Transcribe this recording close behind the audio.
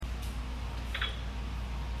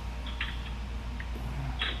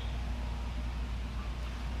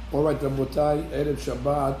All right, Rabotai, Erev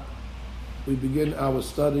Shabbat, we begin our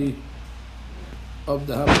study of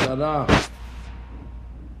the Haftara.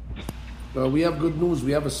 We have good news.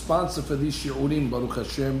 We have a sponsor for these shiurim, Baruch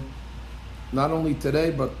Hashem. Not only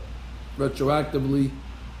today, but retroactively.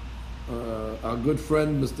 Our good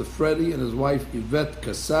friend, Mr. Freddie, and his wife, Yvette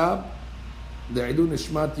Kassab. Le'ilu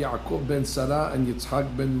Nishmat Yaakov ben Sarah and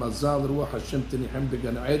Yitzhak ben Mazal, Ruach Hashem Tenihem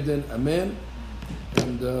Began Eden. Amen.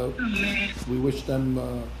 And we wish them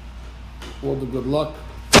all the good luck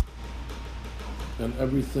and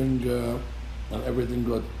everything good.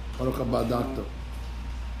 Baruch haba, doctor.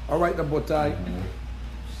 All right, Rabotai.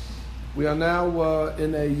 We are now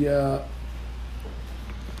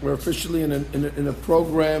we're officially in a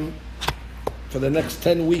program for the next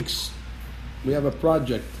 10 weeks. We have a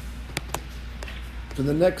project for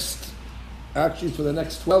the next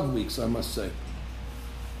 12 weeks, I must say.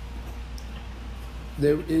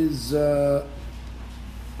 There is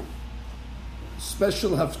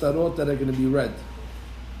special haftarot that are going to be read.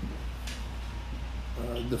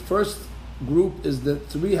 The first group is the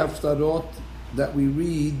 3 haftarot that we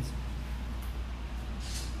read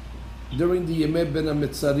during the Yemei Ben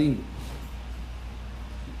HaMetzarim.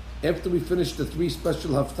 After we finish the 3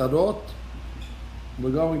 special haftarot,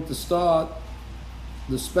 we're going to start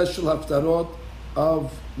the special haftarot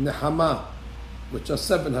of Nehama, which are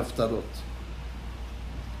 7 haftarot.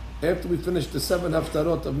 After we finish the 7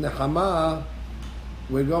 haftarot of Nehama,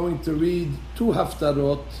 we're going to read 2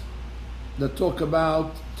 haftarot that talk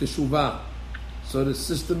about Teshuvah. So the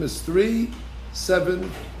system is 3,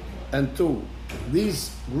 7, and 2.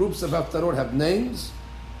 These groups of haftarot have names.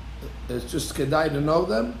 It's just kedai to know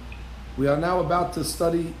them. We are now about to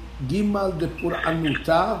study Gimal de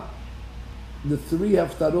Puranuta, the 3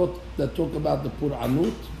 haftarot that talk about the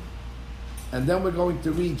Puranut. And then we're going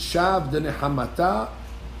to read Shav de Nehamata,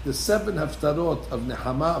 the 7 haftarot of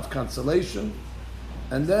Nehama, of consolation.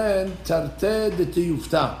 And then Tarte de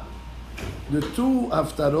Tiyufta, the 2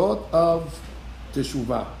 haftarot of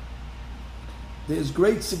Teshuvah. There is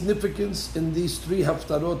great significance in these 3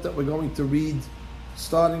 haftarot that we're going to read,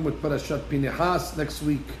 starting with Parashat Pinhas next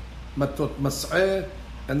week, Matot Mas'eh,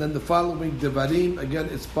 and then the following Devarim. Again,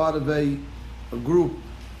 it's part of a group.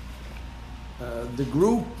 The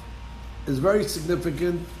group is very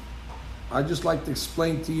significant. I'd just like to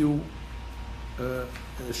explain to you in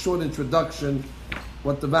a short introduction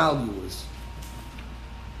what the value is.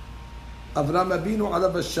 Avram Avinu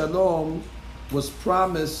alav shalom was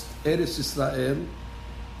promised Eretz Israel,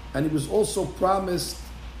 and he was also promised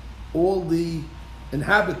all the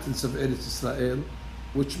inhabitants of Eretz Israel,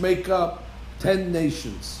 which make up 10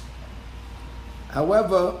 nations.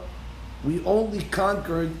 However, we only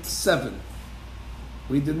conquered 7.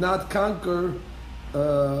 We did not conquer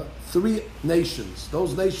 3 nations.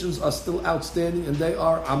 Those nations are still outstanding, and they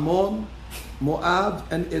are Ammon, Moab,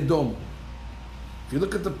 and Edom. If you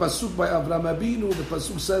look at the pasuk by Avram Avinu, the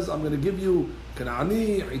pasuk says, "I'm going to give you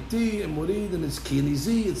Kanani, Iti, Emorid, and it's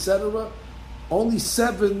Kenizi, etc." Only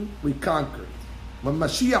 7 we conquered. When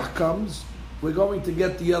Mashiach comes, we're going to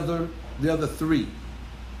get the other 3.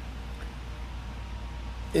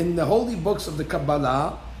 In the holy books of the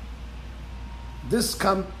Kabbalah, this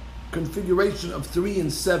configuration of 3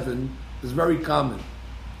 and 7 is very common.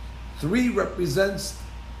 3 represents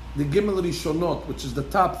the Gimel Rishonot, which is the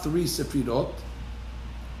top 3 Sefirot.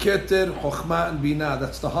 Keter, Chochmah, and Binah,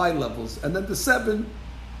 that's the high levels. And then the 7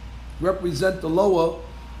 represent the lower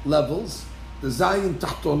levels. The Zayin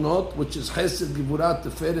Tahtonot, which is Chesed, Givurat,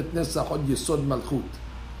 Teferet, Nesach, Hod, Yesod, Malchut.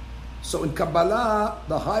 So in Kabbalah,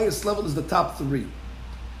 the highest level is the top 3.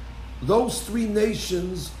 Those 3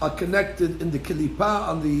 nations are connected in the Kilipa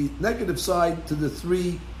on the negative side to the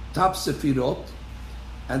 3 top Sefirot,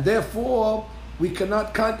 and therefore we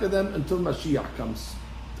cannot conquer them until Mashiach comes.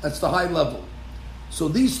 That's the high level. So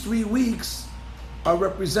these 3 weeks are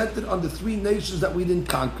represented on the 3 nations that we didn't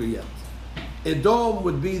conquer yet. Edom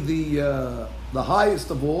would be the highest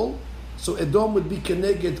of all. So Edom would be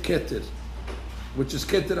Keneged Keter, which is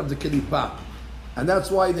Keter of the Kilipa. And that's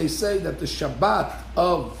why they say that the Shabbat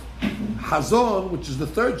of Hazon, which is the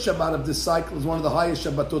 3rd Shabbat of this cycle, is one of the highest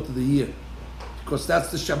Shabbatot of the year. Because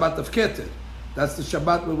that's the Shabbat of Keter. That's the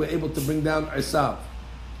Shabbat where we're able to bring down Esav.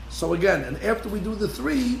 So again, and after we do the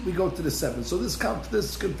 3, we go to the 7. So this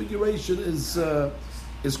configuration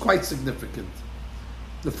is quite significant.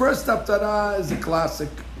 The first Haftara is a classic.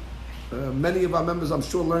 Many of our members, I'm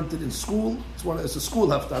sure, learned it in school. It's a school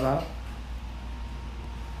Haftara.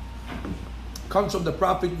 Comes from the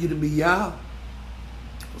prophet Yirmiyahu.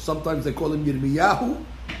 Sometimes they call him Yirmiyahu,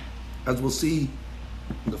 as we'll see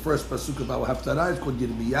in the first pasuk of our Haftara. It's called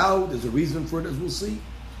Yirmiyahu. There's a reason for it, as we'll see.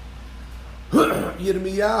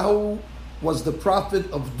 Yirmiyahu was the prophet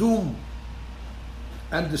of doom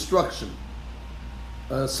and destruction.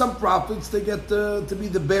 Some prophets, they get to be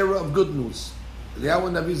the bearer of good news.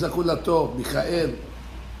 Eliyahu Navi Zakulato, Michael,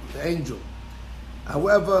 the angel.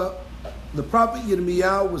 However, the prophet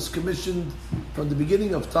Yirmiyahu was commissioned from the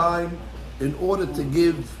beginning of time in order to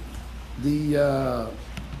give the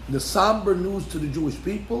somber news to the Jewish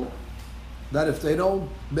people that if they don't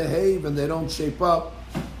behave and they don't shape up,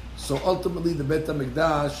 so ultimately the Beit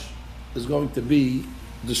HaMikdash is going to be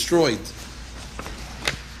destroyed.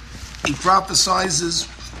 He prophesizes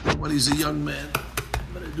when he's a young man.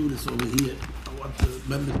 I'm going to do this over here. I want the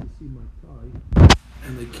members to see my tie,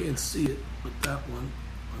 and they can't see it with that one.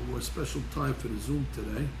 I wore a special tie for the Zoom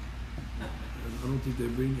today, and I don't think they're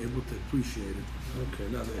being able to appreciate it.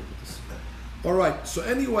 Okay, now they're able to see it. All right, so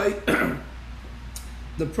anyway,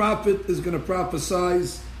 the prophet is going to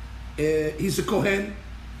prophesy. He's a Kohen.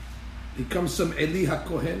 He comes from Eli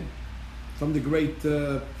HaKohen, from the great,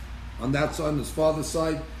 on that side, on his father's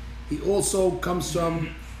side. He also comes from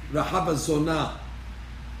Rahab Zonah.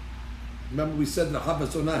 Remember we said Rahab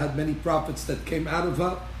Zonah had many prophets that came out of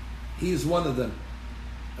her. He is one of them.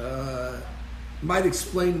 Might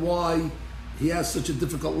explain why he has such a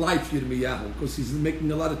difficult life, Yirmiyahu, because he's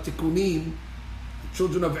making a lot of tikkunim. The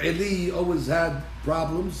children of Eli always had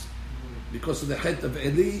problems because of the het of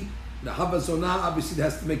Eli. The Havazonah obviously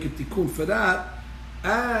has to make a tikkun for that.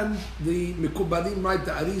 And the Mikubalim, right,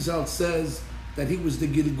 the Arizal says that he was the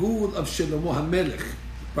Gilgul of Shlomo HaMelech,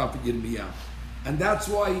 the prophet Yirmiyahu. And that's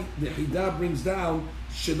why the Hidah brings down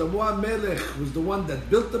Shlomo HaMelech was the one that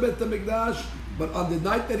built the Beit HaMikdash, but on the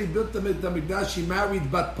night that he built the Beit HaMikdash, he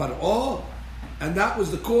married Bat Par'ah, and that was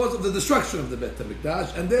the cause of the destruction of the Beit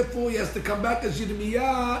HaMikdash, and therefore he has to come back as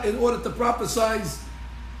Yirmiyah in order to prophesy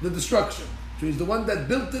the destruction. So he's the one that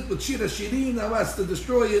built it with Shira Shirin, now has to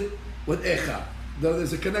destroy it with Echa.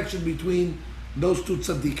 There's a connection between those two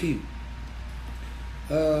tzaddikim.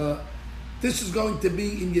 This is going to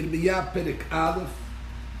be in Yirmiyah Pirkeh Abot,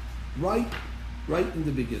 right in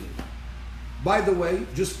the beginning. By the way,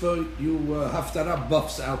 just for you Haftara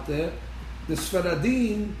buffs out there, the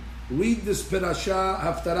Sfaradim read this Parashat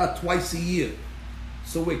Haftara twice a year.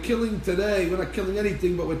 So we're killing today, we're not killing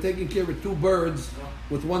anything, but we're taking care of two birds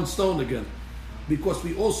with one stone again. Because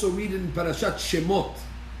we also read it in Parashat Shemot.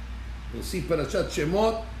 You'll see Parashat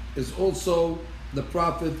Shemot is also the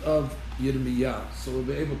prophet of Yirmiyah. So we'll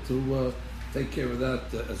be able to take care of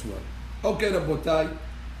that as well. Okay, Rabotai,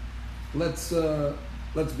 let's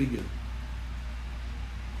begin.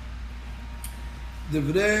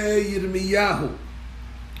 Divrei Yirmiyahu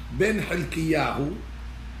ben Hilkiyahu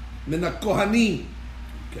min HaKohanim.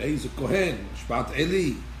 Okay, he's a Kohen, Shvat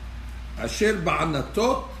Eli. Asher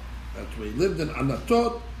ba'anatot, that's where he lived in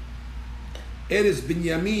Anatot. Eres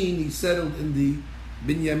Binyamin, he settled in the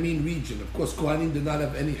Binyamin region. Of course, Kohanim did not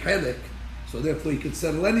have any Helek, so therefore he could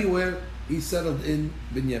settle anywhere. He settled in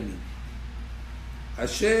Binyamin.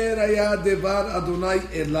 Asher haya devar Adonai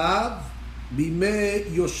elav bime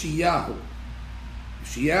Yoshiyahu.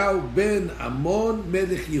 Yoshiyahu ben Amon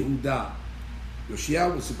melech Yehuda.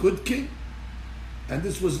 Yoshiyahu was a good king, and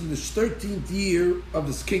this was in the 13th year of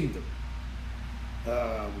his kingdom.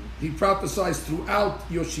 He prophesied throughout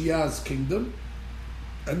Yoshiyahu's kingdom,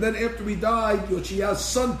 and then after he died, Yoshiyahu's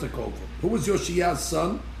son took over. Who was Yoshiyahu's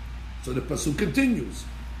son? So the pasuk continues.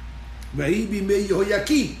 Vahi bimei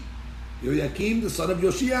Yehoyakim. Yehoyakim, the son of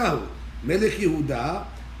Yoshiyahu, Melech Yehuda,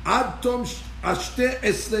 ad tom ashte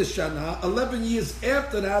esle shana, 11 years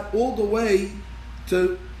after that, all the way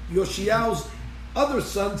to Yoshiyahu's other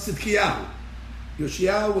son, Sidkiyahu.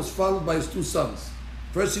 Yoshiyahu was followed by his two sons.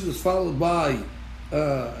 First he was followed by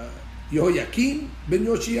Yehoyakim ben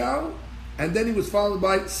Yoshiyahu, and then he was followed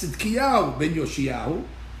by Sidkiyahu ben Yoshiyahu,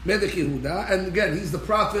 Melech Yehuda, and again, he's the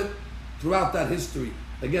prophet throughout that history.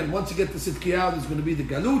 Again, once you get to Sidkiyahu, there's going to be the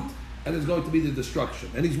Galut, and there's going to be the destruction.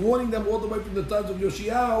 And he's warning them all the way from the times of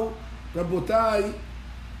Yoshiyahu, Rabotai,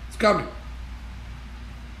 it's coming.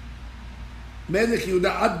 Melech Yehuda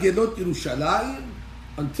ad Gelot Yerushalayim,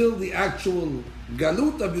 until the actual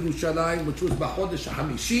Galut of Yerushalayim, which was B'Chodesh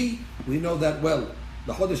HaMishi. We know that well.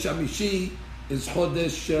 The Chodesh HaMishi is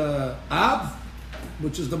Chodesh Av,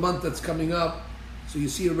 which is the month that's coming up. So you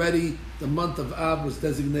see already the month of Av was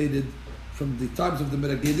designated from the times of the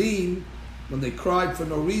Meragelim, when they cried for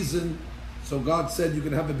no reason. So God said you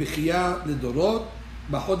can have a Bechiyah Lidorot,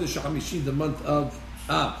 B'Chodesh HaMishi, the month of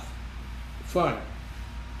Av. Fine.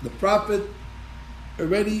 The prophet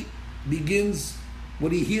already begins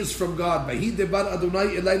what he hears from God. Vahi devar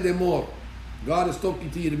Adonai elai lemor. God is talking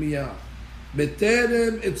to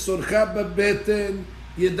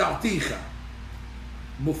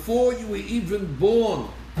before you were even born,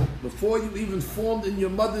 before you even formed in your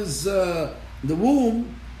mother's the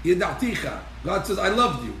womb, yeda'ticha. God says, I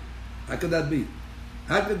loved you. How could that be?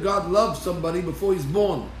 How could God love somebody before he's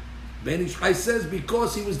born? Ben Ish Chai says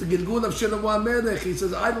because he was the Gilgul of Shlomo HaMelech. He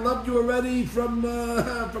says, I loved you already from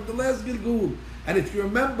the last Gilgul. And if you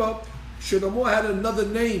remember, Shlomo had another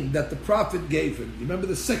name that the prophet gave him. You remember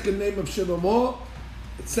the second name of Shlomo?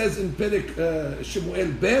 It says in Pirkeh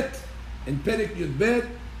Shemuel Bet, in Pirkeh Yud Bet,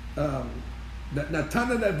 that Natan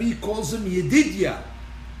HaNavi calls him Yedidya.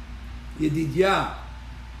 Yedidya.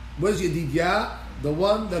 Where's Yedidya? The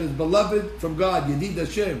one that is beloved from God, Yedid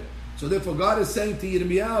Hashem. So therefore God is saying to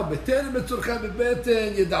Yirmiyahu,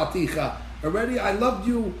 already I loved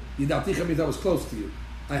you. Yeda'ticha means I was close to you.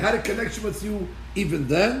 I had a connection with you even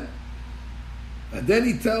then. And then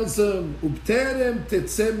he tells him,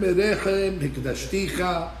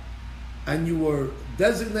 and you were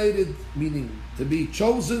designated, meaning to be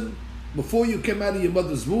chosen, before you came out of your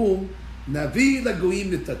mother's womb, Navi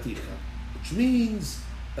lagoim netaticha. Which means,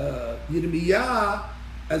 Yirmiyahu,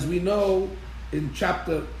 as we know, in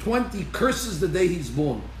chapter 20, curses the day he's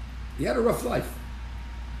born. He had a rough life.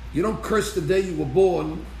 You don't curse the day you were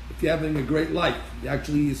born if you're having a great life. You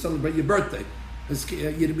actually celebrate your birthday.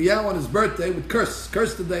 Yirmiyahu on his birthday would curse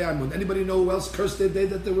the day I'm born. Anybody know who else cursed the day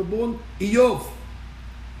that they were born? Iyov.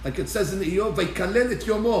 Like it says in the Iyov, Vaykalel et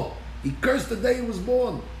yomo. He cursed the day he was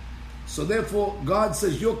born. So therefore, God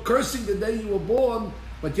says, you're cursing the day you were born,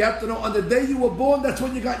 but you have to know, on the day you were born, that's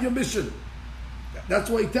when you got your mission. That's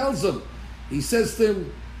why he tells them. He says to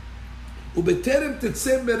him, Ubeterem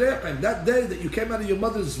tetzem merechem, that day that you came out of your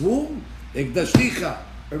mother's womb, ekdashticha,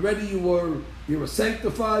 already you were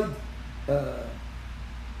sanctified,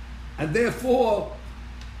 and therefore,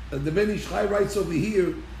 the Ben Ish Chai writes over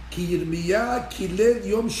here, Ki Yirmiyahu kilel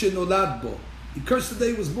yom shenolad bo. He cursed the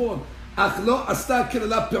day he was born. Ach lo asta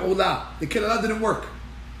kilala pe'ula. The kilala didn't work.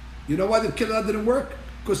 You know why the kilala didn't work?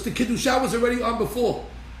 Because the Kiddusha was already on before.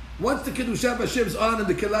 Once the Kiddusha Hashem's on, and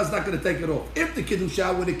the kilala is not going to take it off. If the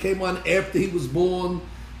Kiddusha, when it came on after he was born,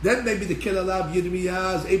 then maybe the kilala of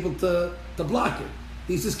Yirmiyahu is able to block it.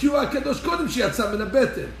 He says, Ki HaKadosh kodem sheyatzah min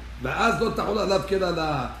habeten, va'az lo ta'ol alav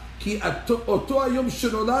kilala, ki oto hayom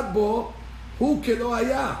shenolad bo, hu kelo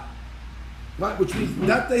haya. Right? Which means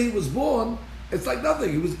that day he was born, it's like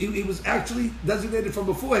nothing. He was actually designated from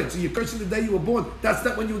beforehand. So you're cursing the day you were born. That's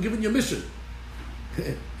not when you were given your mission.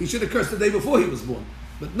 He should have cursed the day before he was born.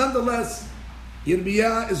 But nonetheless,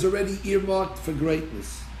 Yirmiyahu is already earmarked for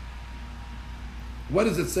greatness. What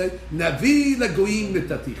does it say? Navi lagoyim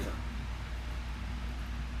netaticha.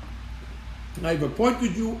 I have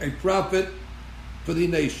appointed you a prophet for the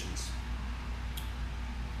nations.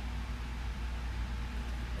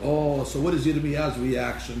 Oh, so what is Yirmiyahu's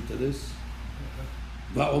reaction to this?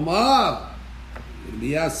 Va'omar.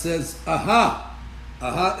 Yirmiyahu says, aha.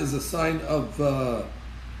 Aha is a sign of,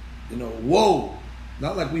 whoa.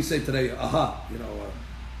 Not like we say today, aha,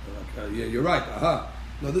 yeah, you're right, aha.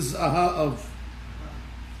 No, this is aha of,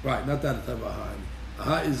 right, not that type of aha.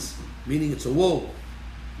 Aha is meaning it's a woe.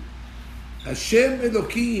 Hashem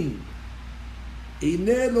Elokim,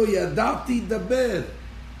 Ine lo yadati daber.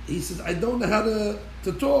 He says, I don't know how to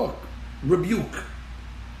talk. Rebuke.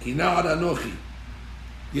 Kina'ad Anochi.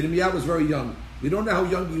 Yirmiyahu was very young. We don't know how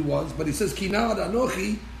young he was, but he says, Kina'ad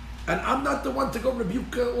Anochi, and I'm not the one to go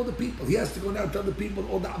rebuke all the people. He has to go now and tell the people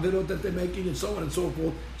all the avirot that they're making and so on and so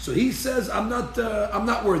forth. So he says, I'm not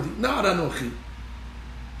worthy. Na'ad Anochi.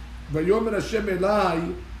 Vayomer Hashem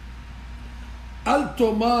Elai, Al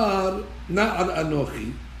Tomar Na'ad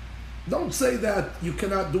Anochi. Don't say that you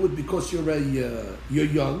cannot do it because you're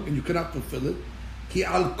young and you cannot fulfill it. Ki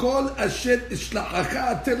al kol asher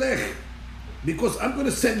ishlachacha telech. Because I'm going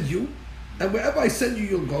to send you, and wherever I send you,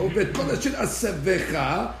 you'll go. Whenever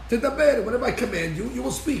I command you, you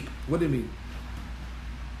will speak. What do you mean?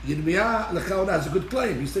 Yirmiyahu has a good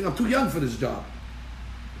claim. He's saying, I'm too young for this job.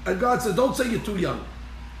 And God says, don't say you're too young.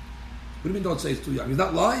 What do you mean don't say he's too young? He's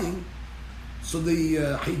not lying. So the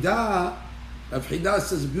Hida of Hida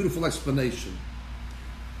says a beautiful explanation.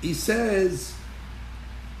 He says,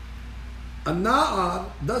 a Na'ar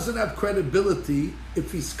doesn't have credibility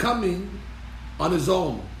if he's coming on his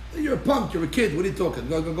own. You're a punk, you're a kid, what are you talking?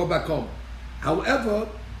 Go back home. However,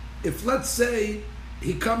 if let's say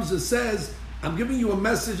he comes and says, I'm giving you a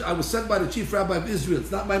message, I was sent by the chief rabbi of Israel,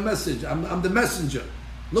 it's not my message, I'm the messenger.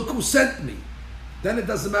 Look who sent me. Then it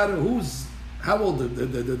doesn't matter how old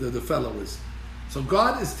the fellow is. So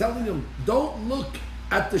God is telling him, don't look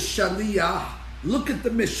at the shaliyah, look at the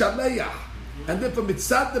mishaleach. And then from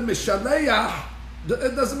mitzad the mishaleach,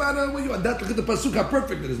 it doesn't matter where you are. Look at the pasuk, how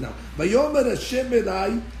perfect it is now. Vayomer Hashem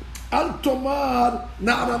elai, Al tomar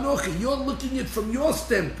na'ar anochi. You're looking at it from your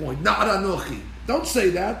standpoint. Na'ar anochi. Don't say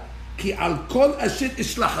that. Ki al kol asher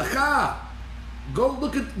ishlachacha. Go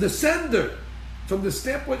look at the sender. From the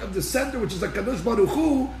standpoint of the sender, which is a Kadosh Baruch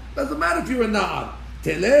Hu, doesn't matter if you're a na'ar.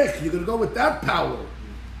 Telech, you're going to go with that power.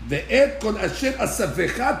 Ve'et kol asher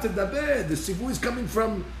asavecha tedaber. The sivu is coming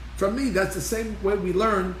from me. That's the same way we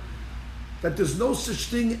learn that there's no such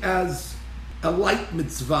thing as a light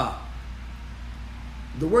mitzvah.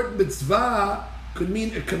 The word mitzvah could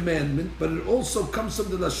mean a commandment, but it also comes from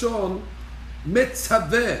the lashon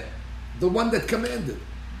mitzvah, the one that commanded.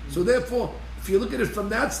 So therefore, if you look at it from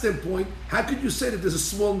that standpoint, how could you say that there's a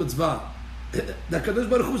small mitzvah? The Kadosh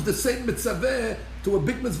Baruch Hu is the same mitzvah to a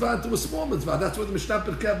big mitzvah and to a small mitzvah. That's what the Mishnah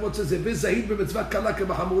Pirkeh Abot says, Heveh Zahir Misva Kala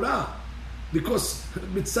kebahamura. Because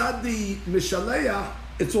mitzad the Mishaleach,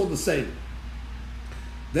 it's all the same.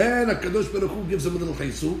 Then HaKadosh Baruch Hu gives him a little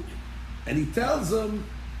chesuk, and he tells him,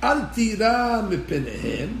 Al tira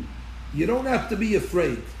mipenehem, you don't have to be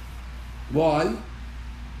afraid. Why?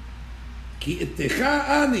 Ki ettecha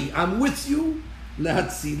ani, I'm with you,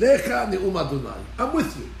 lehatzilecha ne'um Adonai. I'm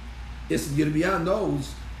with you. Yes, Yirmiyahu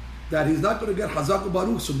knows that he's not going to get Hazak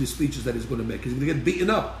Baruch from these speeches that he's going to make. He's going to get beaten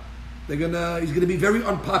up. He's going to be very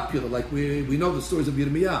unpopular, like we know the stories of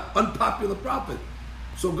Yirmiyahu. Unpopular prophet.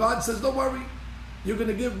 So God says, don't worry. You're going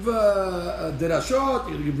to give derashot, you're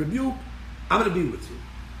going to give rebuke. I'm going to be with you.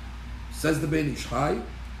 Says the Ben Ish Chai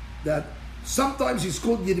that sometimes he's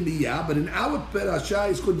called Yirmiyahu, but in our Parashat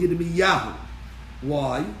he's called Yirmiyahu.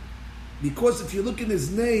 Why? Because if you look in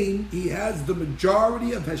his name, he has the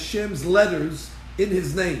majority of Hashem's letters in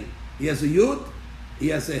his name. He has a Yud, he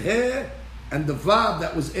has a He, and the Vav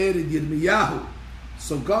that was added, Yirmiyahu.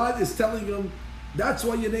 So God is telling him, that's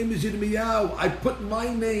why your name is Yirmiyahu. I put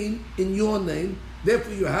my name in your name.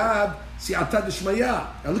 Therefore you have Si'ata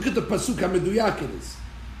Dishmaya. Now look at the Pasuk HaMeduyak it is.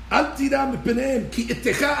 Al tira mipenehem ki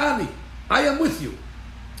ettecha ani. I am with you.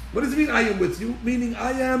 What does it mean I am with you? Meaning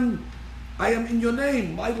I am in your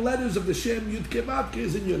name. My letters of the Shem Yud Kevatke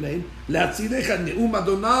is in your name. Le'atzilecha ne'um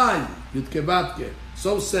Adonai Yud Kevatke.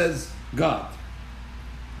 So says God.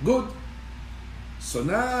 Good. So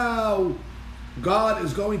now God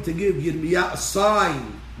is going to give Yirmiyahu a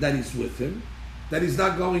sign that he's with him, that he's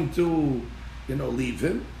not going to, leave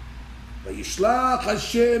him. Vayishlach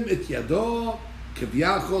Hashem et yado,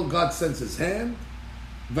 Kivyachol, God sends his hand.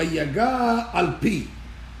 Vayaga al pi.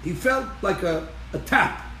 He felt like a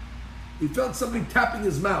tap. He felt something tapping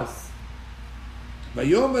his mouth.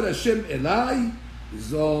 Vayomer Hashem elai.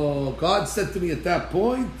 So God said to me at that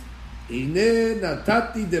point, Ine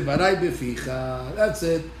natati devarai beficha. That's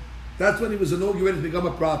it. That's when he was inaugurated to become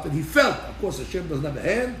a prophet. He felt, of course Hashem doesn't have a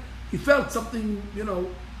hand, he felt something,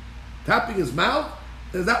 tapping his mouth.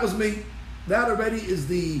 And that was me. That already is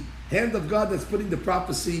the hand of God that's putting the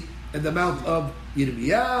prophecy in the mouth of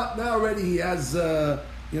Yirmiyahu. Now already he has,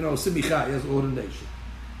 simicha, he has ordination.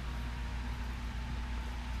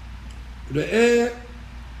 Re'eh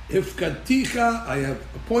hifkaticha, I have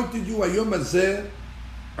appointed you ayom hazeh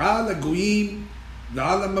al hagoyim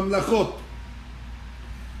ve'al hamamlachot.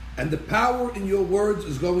 And the power in your words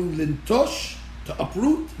is going lintosh, to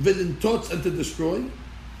uproot, vilintots, and to destroy,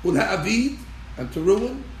 ulha'avid, and to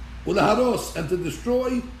ruin, ulharos, and to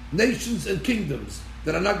destroy nations and kingdoms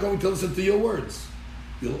that are not going to listen to your words.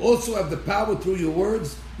 You'll also have the power through your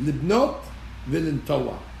words, libnot,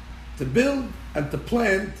 vilintoa, to build and to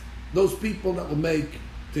plant those people that will make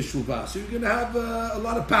teshuvah. So you're going to have a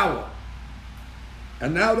lot of power.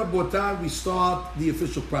 And now, Rabotai, we start the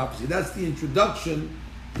official prophecy. That's the introduction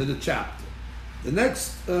to the chapter. The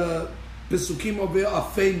next Pesukim over here are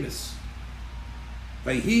famous.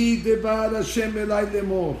 Vayhi devar Hashem elai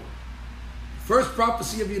lemor. First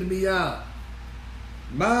prophecy of Yirmiyahu.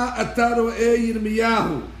 Ma ata ro'eh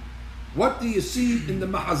Yirmiyahu. What do you see in the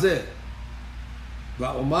Mahazeh?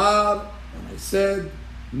 Va'omar, and I said,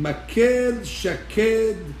 Makel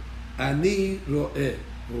shaked ani ro'eh.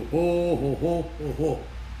 Ho ho ho ho ho.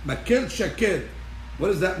 Makel shaked. What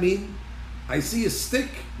does that mean? I see a stick,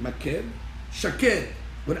 makel, shaked,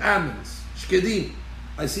 with almonds, shkedim.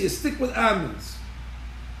 I see a stick with almonds.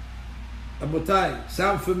 Abotai,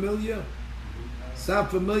 sound familiar? Sound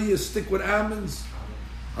familiar, stick with almonds?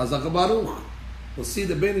 Hazak Baruch. We'll see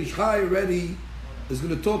the Ben Ish Chai already is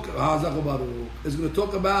going to talk, Hazak Baruch, is going to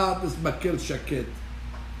talk about this makel shaked.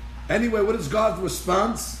 Anyway, what is God's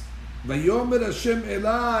response? Vayomer Hashem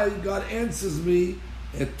elai, God answers me,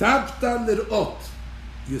 etapta lir'ot.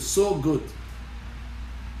 You saw good.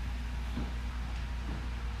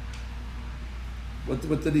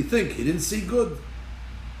 What did he think? He didn't see good.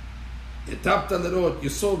 You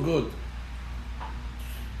saw good.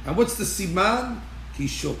 And what's the siman? Ki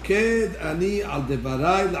shoked ani al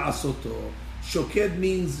devarai la'asoto. Shoked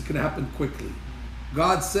means it's going to happen quickly.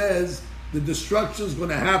 God says the destruction is going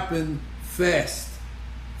to happen fast.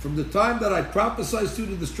 From the time that I prophesy to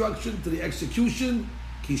the destruction to the execution,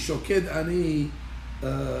 ki shoked ani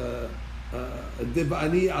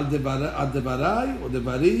ani al devarai or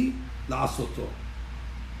devari la'asoto.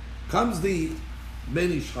 Comes the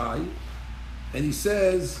Ben Ish Chai, and he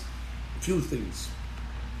says a few things.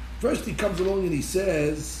 First, he comes along and he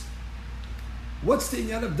says, what's the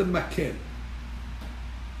inyan of the makel?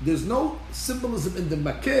 There's no symbolism in the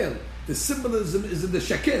makel. The symbolism is in the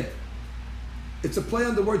shaked. It's a play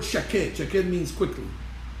on the word shaked. Shaked means quickly.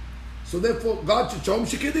 So therefore, God should show him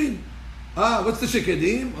shakedim. What's the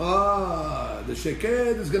shakedim? The shaked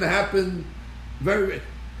is going to happen very...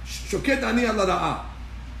 Shoked ani ala ra'ah.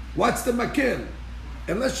 What's the makel?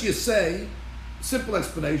 Unless you say, simple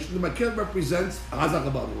explanation, the makel represents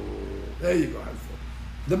there you go.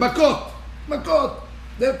 The makot.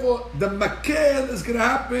 Therefore, the makel is going to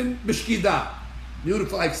happen b'shkida.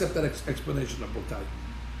 Beautiful. I accept that explanation of Botai.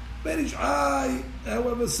 Ben Ish Chai,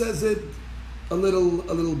 however, says it a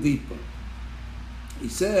little deeper. He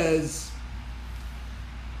says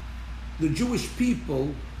the Jewish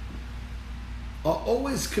people are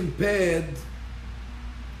always compared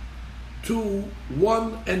to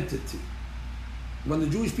one entity. When the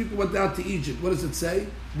Jewish people went out to Egypt, what does it say?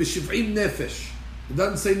 B'shiv'im nefesh. It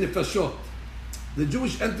doesn't say nefashot. The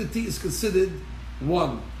Jewish entity is considered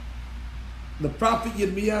one. The prophet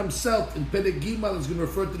Yirmiyahu himself in Pirkeh Abot is going to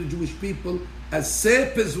refer to the Jewish people as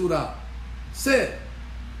Se Pezura. Se,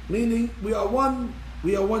 meaning we are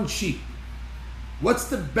one sheep. What's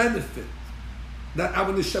the benefit that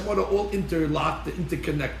our neshamot are all interlocked,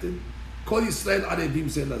 interconnected? Kol Yisrael arevim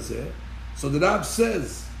ze lazeh. So the Rab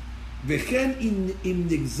says, "V'chen im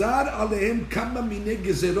nigzar alehem kama minei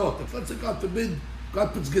gezerot." If let's say God forbid,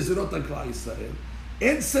 God puts gezerot on Klal Yisrael,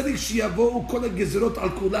 en tzarich sheyavohu kol gezerot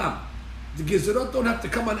al kulam. The gezerot don't have to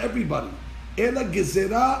come on everybody. Ela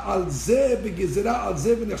gezerah al zeh v'gezerah al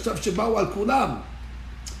zeh v'nechshav sheba'u al kulam.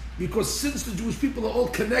 Because since the Jewish people are all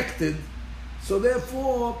connected, so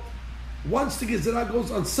therefore, once the gezerah goes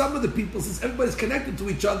on some of the people, since everybody's connected to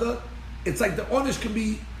each other, it's like the onish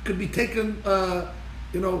could be taken,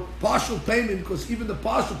 partial payment, because even the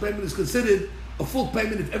partial payment is considered a full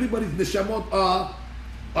payment if everybody's neshamot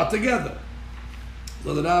are together.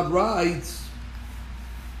 So the Rav writes,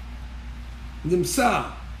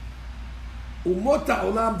 Nimsa, Umot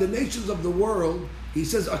ha'olam, the nations of the world, he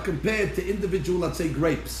says, are compared to individual, let's say,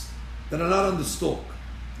 grapes that are not on the stalk.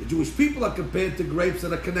 The Jewish people are compared to grapes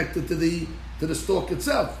that are connected to the stalk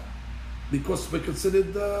itself, because we're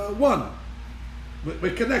considered one.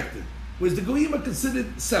 We're connected. Whereas the Goyim are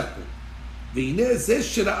considered separate. והנה זה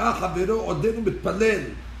שראה חברו עודנו מתפלל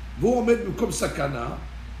והוא עומד במקום סכנה,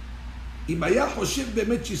 אם היה חושב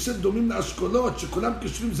באמת שישראל דומים לאשכולות שכולם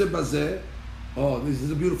קשרים זה בזה, this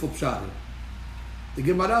is a beautiful pshat. The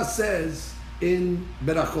Gemara says in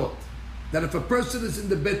Berachot that if a person is in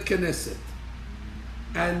the Bet Knesset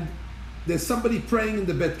and there's somebody praying in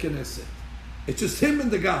the Bet Knesset, it's just him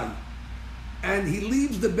and the guy, and he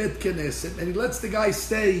leaves the Bet Knesset and he lets the guy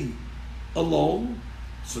stay alone,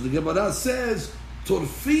 so the Gemara says,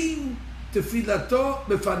 Torfin tefilato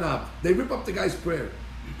befanav. They rip up the guy's prayer.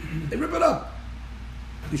 They rip it up.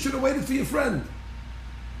 You should have waited for your friend.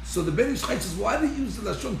 So the Ben Ish Chai says, why do you use the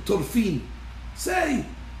lashon torfin? Say,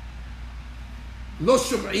 lo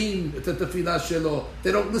shom'in et tefillah shelo.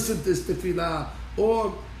 They don't listen to his tefillah.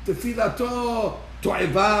 Or tefilato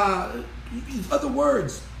to'eva. Other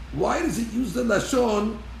words. Why does it use the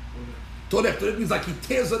lashon toref? It means like he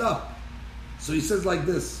tears it up. So he says like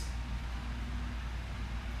this.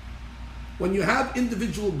 When you have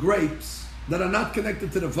individual grapes that are not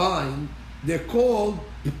connected to the vine, they're called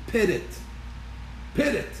pirit.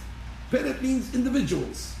 Pirit. Pirit means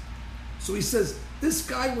individuals. So he says, this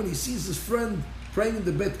guy, when he sees his friend praying in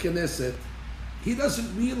the Bet Knesset, he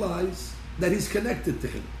doesn't realize that he's connected to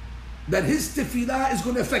him, that his tefillah is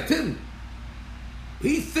going to affect him.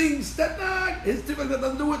 He thinks that his tefillah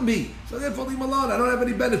doesn't do with me, so therefore leave him alone, I don't have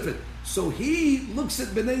any benefit. So he looks at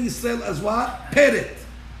Bnei Yisrael as what? Peret.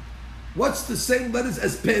 What's the same letters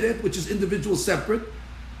as Peret, which is individual separate?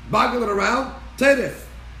 Boggle it around, Teref.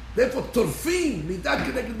 Therefore, Torfin, Midah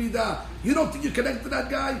connected Midah. You don't think you're connected to that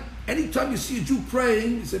guy? Anytime you see a Jew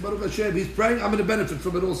praying, you say, Baruch Hashem, he's praying, I'm going to benefit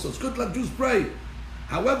from it also. It's good to let Jews pray.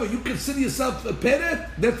 However, you consider yourself a Peret,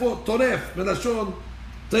 therefore, Toref, Menashon,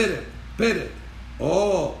 Teref, Peret.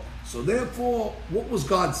 So therefore, what was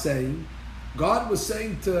God saying? God was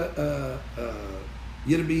saying to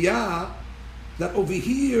Yirmiyahu that over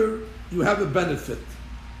here you have a benefit.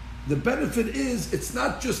 The benefit is it's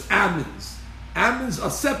not just amins. Amins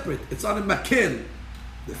are separate. It's on a makel.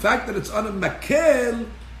 The fact that it's on a makel,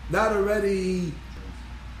 that already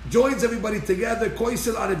joins everybody together.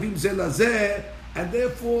 Koisel arevim zelazeh, and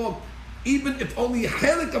therefore, even if only a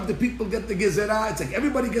helik of the people get the gezerah, it's like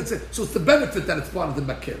everybody gets it. So it's the benefit that it's part of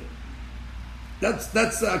the makel. That's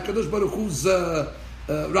Kadosh Baruch Hu's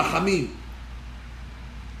rahamim.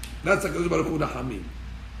 That's Kadosh Baruch Hu rahamim.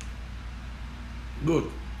 Good.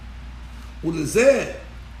 ולזה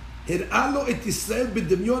הראה לו את ישראל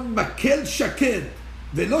בדמיון מקל שקד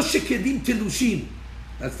ולא שקדים תלושים.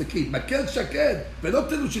 That's the key. מקל שקד ולא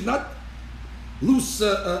תלושים, not loose,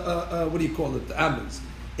 what do you call it, amens.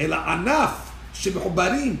 אלא ענף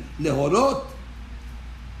שמחוברים להורות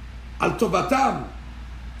על טובתם.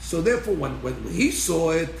 So therefore, when he saw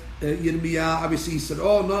it, Yirmiyahu, obviously he said,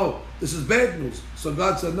 oh no, this is bad news. So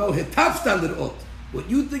God said, no, hitafta lir'ot. What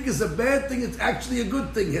you think is a bad thing, it's actually a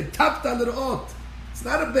good thing. Hitafta lir'ot. It's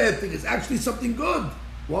not a bad thing, it's actually something good.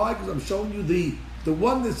 Why? Because I'm showing you the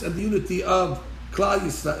oneness and the unity of Klal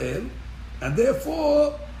Yisrael, and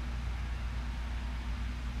therefore,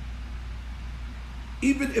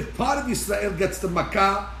 even if part of Yisrael gets the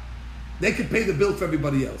makkah, they can pay the bill for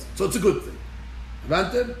everybody else. So it's a good thing.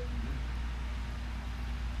 Granted?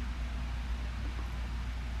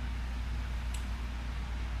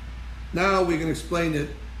 Now we're going to explain it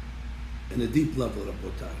in a deep level,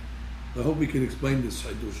 Rabotai. I hope we can explain this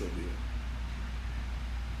Hadush over here.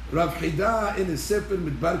 Rav Hida in his Sefer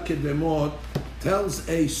Pirkeh Abot tells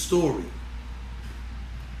a story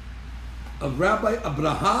of Rabbi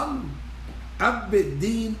Abraham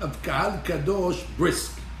Abedin of Kahal Kadosh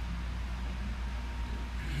Brisk.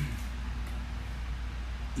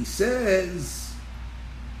 He says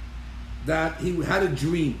that he had a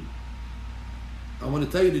dream. I want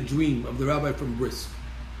to tell you the dream of the rabbi from Brisk.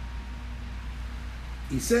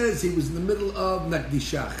 He says he was in the middle of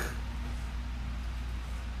Nakdishach,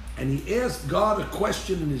 and he asked God a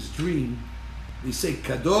question in his dream. He said,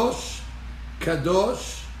 Kadosh,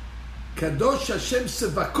 Kadosh, Kadosh Hashem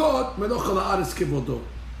Sevakot Meloch Ha'aretz Kevodo.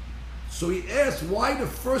 So he asked why the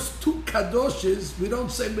first two Kadoshes we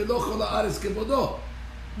don't say Meloch Ha'aretz Kevodo.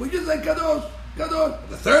 We just say Kadosh, Kadosh.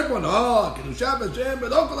 The third one, Kiddush Hashem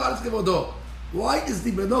Meloch Ha'aretz Kevodo. Why is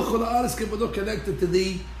the Meloch Ha'aretz Kevodo connected to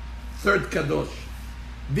the third Kadosh?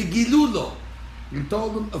 Vigilulo. He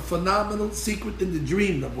told him a phenomenal secret in the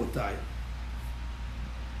dream, Rabotai.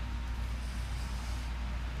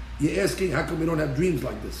 You're asking, how come we don't have dreams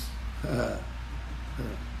like this? If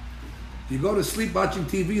you go to sleep watching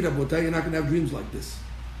TV, Rabotai, you're not going to have dreams like this.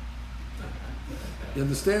 You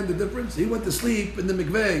understand the difference? He went to sleep in the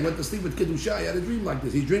mikveh, he went to sleep with Kiddusha, he had a dream like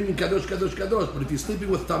this. He's dreaming Kadosh, Kadosh, Kadosh. But if you're sleeping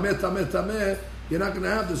with Tameh, Tameh, Tameh, you're not going to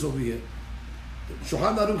have this over here.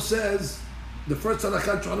 Shulchan Aruch says, the first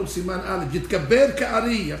halakha Shulchan Aruch Siman Aleph, Yitkaber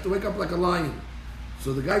ka'ari, you have to wake up like a lion.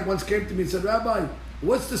 So the guy once came to me and said, Rabbi,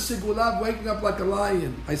 what's the sigula of waking up like a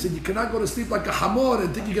lion? I said, you cannot go to sleep like a hamor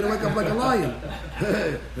and think you're going to wake up like a lion.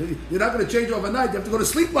 You're not going to change overnight. You have to go to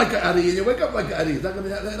sleep like a ari and you wake up like a ari. It's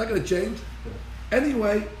not going to change.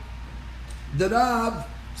 Anyway, the Rav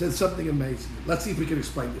said something amazing. Let's see if we can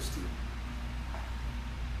explain this to you.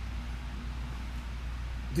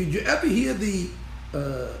 Did you ever hear the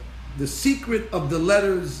secret of the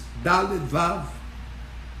letters Dalet Vav?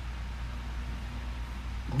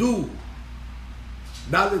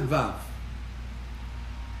 Dalet Vav.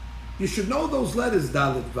 You should know those letters,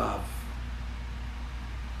 Dalet Vav.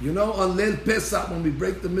 You know, on Leil Pesach, when we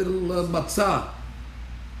break the middle matzah,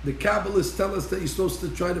 the Kabbalists tell us that you're supposed to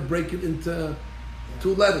try to break it into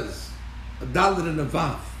two letters, a Dalet and a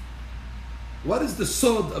Vav. What is the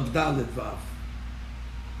sod of Dalet Vav?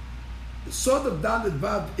 The sod of Dalet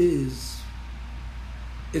Vav is,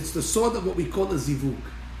 it's the sod of what we call a zivug.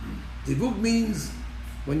 Zivug means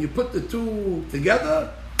when you put the two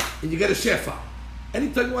together and you get a shefa.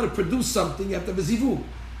 Anytime you want to produce something, you have to have a zivug.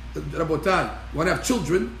 Rabotai, you want to have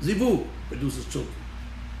children, zivug produces children.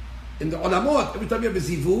 In the olamot, every time you have a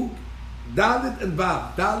zivug, Dalet and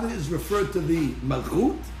Vav. Dalet is referred to the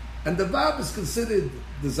malchut, and the Vav is considered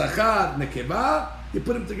the Zahir, nekeva. You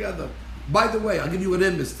put them together. By the way, I'll give you an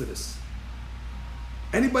emes to this.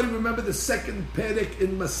 Anybody remember the second perek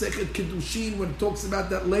in Masechet Kiddushin when it talks about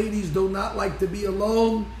that ladies do not like to be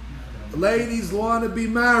alone? Ladies want to be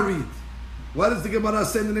married. What does the Gemara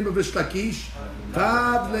say in the name of Rish Lakish?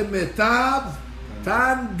 Tav lemetav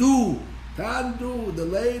tandu. Tandu. The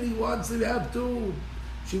lady wants to have two.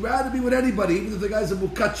 She'd rather be with anybody, even if the guy's a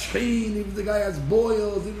mukachhin, even if the guy has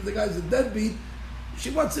boils, even if the guy's a deadbeat. She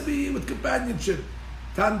wants to be with companionship.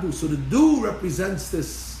 Tandu. So the do represents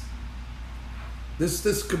this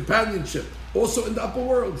companionship. also in the upper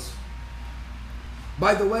worlds.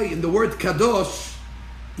 By the way, in the word kadosh,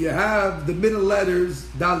 you have the middle letters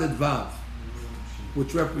Dalet Vav,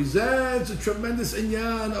 which represents a tremendous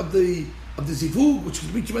inyan of the zivug, which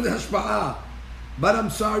could be tremendous hashpa'ah. But I'm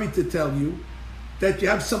sorry to tell you that you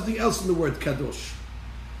have something else in the word kadosh.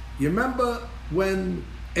 You remember when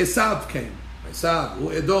Esav came,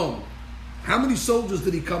 or Edom, how many soldiers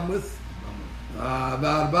did he come with?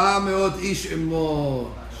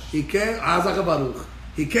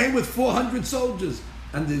 He came with 400 soldiers.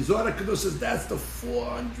 And the Zohar HaKadosh says that's the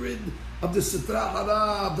 400 of the Sitra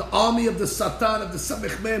Hara, of the army of the Satan, of the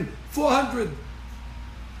Samech Mem. 400.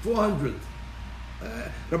 400.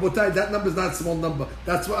 Rabotai, that number is not a small number.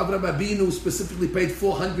 That's why Avraham Abinu specifically paid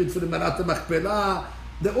 400 for the Marat Machpelah.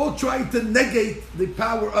 They're all trying to negate the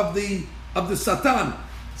power of the Satan.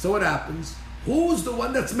 So what happens? Who's the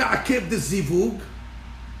one that's ma'akev the zivug?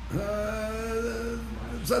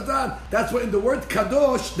 Satan. That's why in the word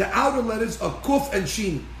kadosh, the outer letters are kuf and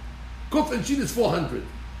shin. Kuf and shin is 400.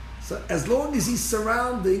 So as long as he's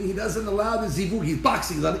surrounding, he doesn't allow the zivug. He's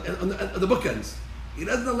boxing on the bookends. He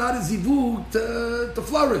doesn't allow the zivug to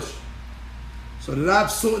flourish. So the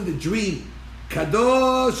Rav saw in the dream,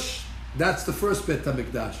 kadosh. That's the first Bet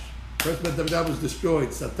HaMikdash. First Bet HaMikdash was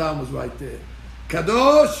destroyed. Satan was right there.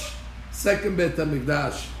 Kadosh. Second Bet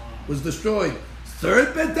HaMikdash was destroyed.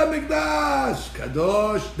 Third Bet HaMikdash,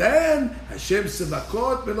 Kadosh. Then Hashem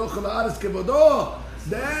Sevakot Belochel Haaretz Kevodo.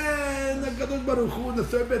 Then the Kadosh Baruch Hu in the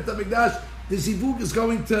third Bet HaMikdash, the zivug is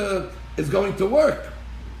going to work.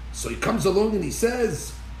 So he comes along and he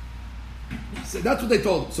says that's what they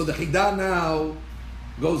told him. So the Chidah now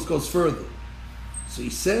goes further. So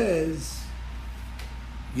he says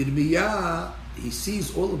Yirmiyahu, he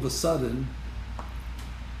sees all of a sudden,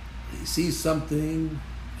 he sees something.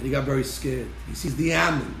 And he got very scared. He sees the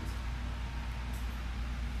almond.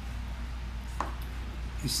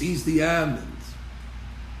 He sees the almond.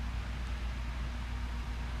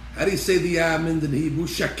 How do you say the almond in Hebrew?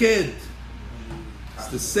 Shaked. It's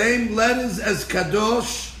the same letters as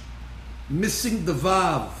Kadosh, missing the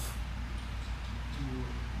Vav.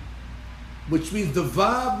 Which means the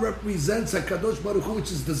Vav represents HaKadosh Baruch Hu,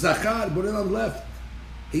 which is the Zahir, but on left.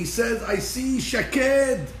 He says, I see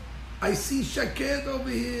Shaked. I see Shaked over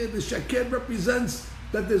here. The Shaked represents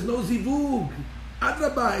that there's no zivug.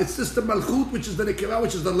 Adrabah, it's just the Malchut, which is the Nekeva,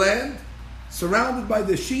 which is the land, surrounded by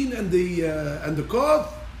the Shin and the Kof.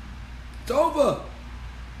 It's over.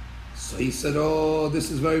 So he said, oh, this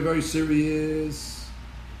is very, very serious.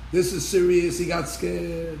 This is serious. He got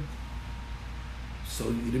scared. So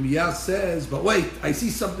Yirmiyahu says, but wait, I see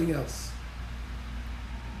something else.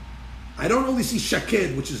 I don't only see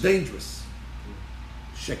Shaked, which is dangerous.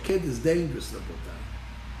 Shaked is dangerous, Rabotai.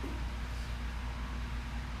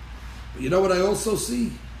 But you know what I also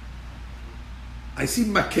see? I see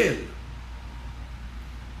Makel.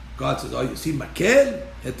 God says, oh, you see Makel?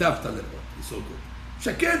 Hetafta lebot. You're so good.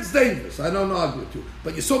 Shaked is dangerous. I don't argue with you.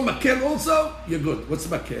 But you saw Makel also? You're good. What's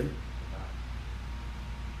Makel?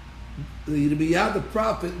 The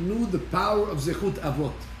prophet knew the power of Zechut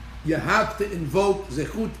Avot. You have to invoke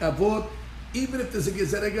Zechut Avot. Even if there's a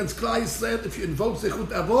gezerah against Klal Yisrael, if you invoke Zechut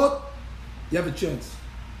Avot, you have a chance.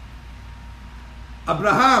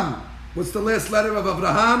 Abraham, what's the last letter of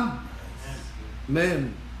Abraham?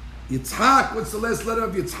 Mem. Yitzhak, what's the last letter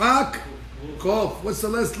of Yitzhak? Kof. What's the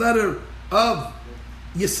last letter of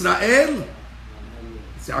Yisrael?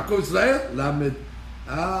 It's Yaakov Yisrael? Lamed.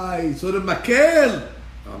 So the Makel.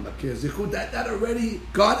 Makel. Zechut, that already,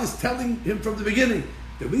 God is telling him from the beginning.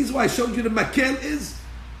 The reason why I showed you the Makel is,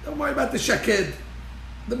 don't worry about the Shaked.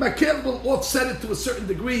 The Makel will offset it to a certain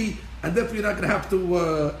degree, and therefore you're not going to have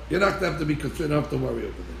to be concerned. You don't have to worry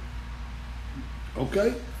over there.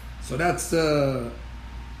 Okay, so that's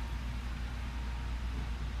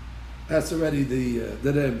already the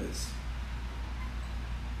remez.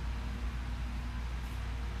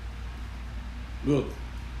 Good.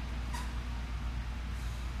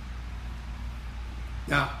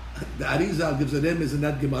 Now, the Arizal gives a remez in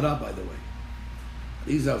that Gemara, by the way.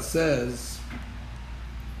 Arizal says,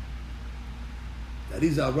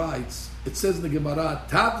 Arizal writes, it says in the Gemara,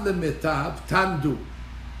 Tav lemetav, tan du.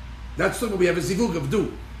 That's the one we have a zivug of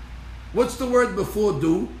du. What's the word before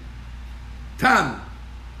du? Tam.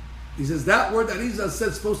 He says that word Arizal says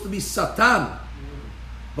is supposed to be Satan.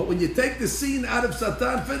 But when you take the scene out of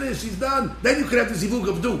Satan, finish, he's done, then you can have the zivug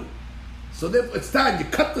of du. So therefore it's time, you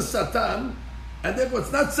cut the Satan, and therefore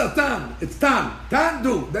it's not Satan, it's Tam. Tan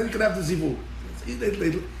du, then you can have the zivug.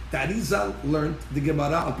 The Arizal learned the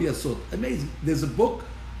Gemara al Pi Yasod. Amazing. There's a book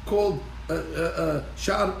called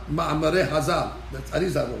Shar Ma'amarei Hazal. That's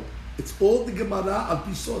Arizal wrote. It's all the Gemara al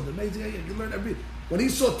Pisod. Amazing, you can learn every. When he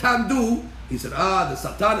saw Tandu, he said, the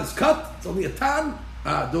Satan is cut. It's only a Tan.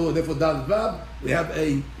 Therefore, Dal Vav. We have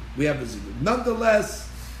a zeal. Nonetheless,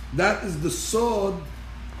 that is the sword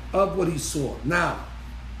of what he saw. Now,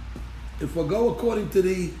 if we go according to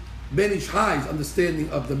the Ben Ish Chai's understanding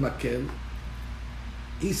of the Makel,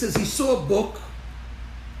 he says he saw a book.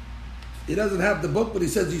 He doesn't have the book, but he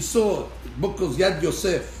says he saw it. The book was Yad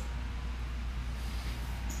Yosef.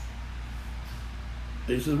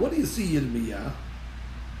 And he says, what do you see, Yirmiyah?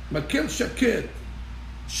 Makel Shaked.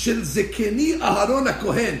 Shel Zekeni Aharon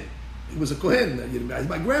HaKohen. He was a Kohen, Yirmiyah.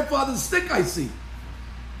 My grandfather's stick, I see.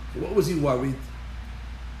 So what was he worried?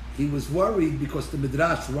 He was worried because the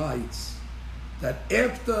Midrash writes that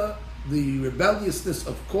after the rebelliousness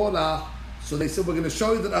of Korah, so they said, we're going to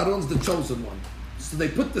show you that Aaron's the chosen one. So they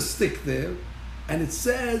put the stick there, and it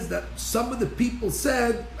says that some of the people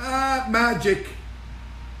said, magic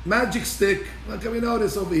stick. Look, we know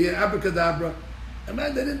this over here, abracadabra. And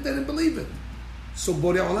man, they didn't believe it. So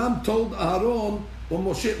Borei Olam told Aaron, or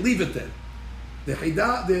Moshe, leave it there.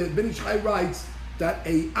 The Ben Ish Chai writes that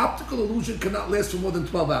a optical illusion cannot last for more than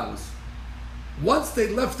 12 hours. Once they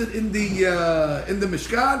left it in the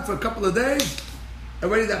Mishkan for a couple of days,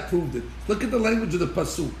 already that proved it. Look at the language of the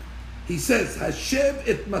pasuk. He says, "Hashem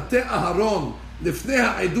et mateh Aharon lifnei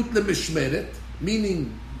ha'edut lemishmeret,"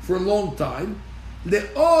 meaning for a long time.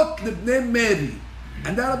 Leot lebnei Meri,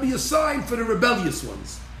 and that'll be a sign for the rebellious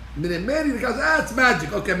ones. Bnei Meri, the guy says, it's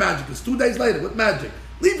magic. Okay, magic. It's 2 days later. What magic?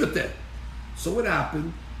 Leave it there. So what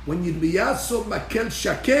happened? When Yirmiyah saw Makel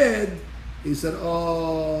Shaked, he said,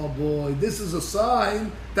 oh boy, this is a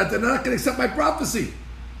sign that they're not going to accept my prophecy.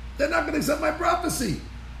 They're not going to accept my prophecy.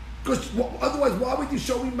 Because otherwise, why would you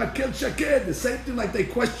show me Makel Shaked? The same thing like they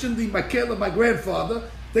questioned the Makel of my grandfather,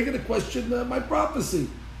 they're going to question my prophecy.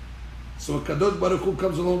 So Kadosh Baruch Hu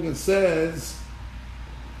comes along and says,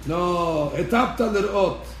 no, etapta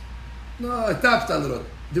l'rot. No, etapta l'rot.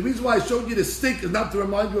 The reason why I showed you the stick is not to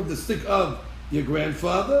remind you of the stick of your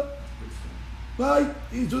grandfather. Right?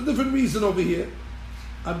 It's a different reason over here.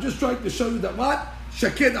 I'm just trying to show you that what?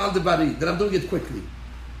 Shaked al debari, that I'm doing it quickly.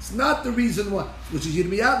 It's not the reason why. Which is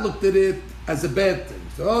Yirmiyah looked at it as a bad thing.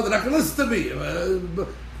 So, they're not going to listen to me.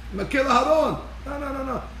 Makel Haron.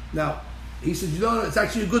 No. Now, he said, it's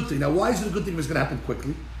actually a good thing. Now, why is it a good thing if it's going to happen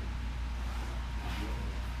quickly?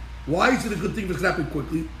 Why is it a good thing if it's going to happen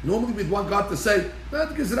quickly? Normally we'd want God to say,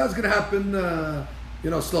 because that's going to happen,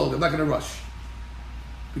 slowly. I'm not going to rush.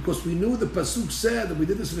 Because we knew the Pasuk said, and we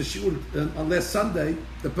did this in the Shiur on last Sunday,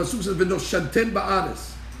 the Pasuk says, V'no shantem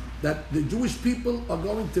ba'aretz, that the Jewish people are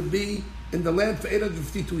going to be in the land for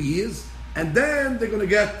 852 years, and then they're going to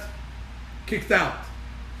get kicked out.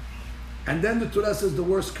 And then the Torah says the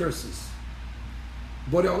worst curses.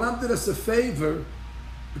 Borei Olam did us a favor,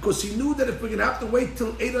 because he knew that if we're going to have to wait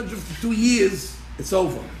till 852 years, it's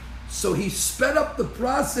over. So he sped up the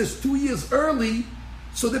process 2 years early,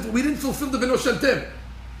 so that we didn't fulfill the V'no shantem.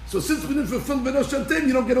 So since we didn't fulfill V'no shantem,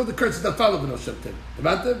 you don't get all the curses that follow V'no shantem.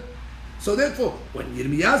 About them? So therefore, when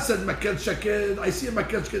Yirmiyah said Makel Shaked, I see a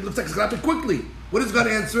Makel Shaked, it looks like it's going to happen quickly. What is God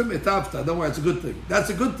to answer him? Etapta. Don't worry, it's a good thing. That's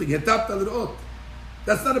a good thing. Etapta l'rot.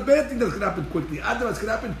 That's not a bad thing that's going to happen quickly. Otherwise, it's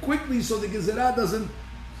going to happen quickly so the Gezerah doesn't.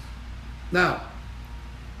 Now,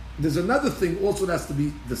 there's another thing also that has to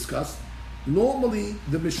be discussed. Normally,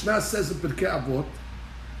 the Mishnah says in Pirkeh Abot,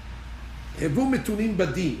 Heveh mitunim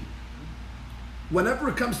badin. Whenever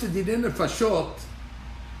it comes to Dinin Nefashot,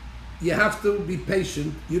 you have to be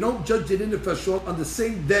patient. You don't judge Dinin Nefashot on the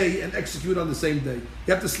same day and execute on the same day.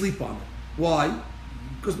 You have to sleep on it. Why?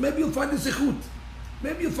 Because maybe you'll find the zichut.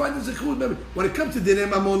 Maybe when it comes to Dinin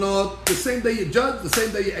Mamonot, the same day you judge, the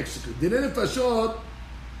same day you execute. Dinin Nefashot,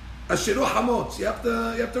 Ashiru Hamot. You have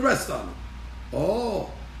to rest on it. Oh,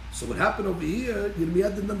 so what happened over here?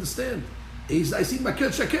 Yirmiyah didn't understand. I see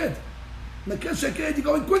Makel Shaked. Makel Shaked, you're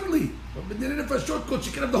going quickly. But then if a short coach,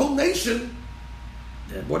 you can have the whole nation.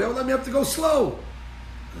 Borei Olam, you have to go slow.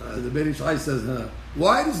 The Ben Ish Chai says,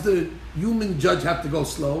 why does the human judge have to go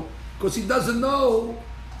slow? Because he doesn't know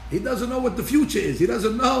what the future is. He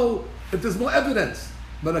doesn't know if there's more evidence.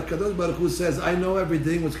 But HaKadosh Baruch Hu says, I know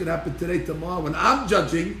everything, what's going to happen today, tomorrow. When I'm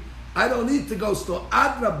judging, I don't need to go slow.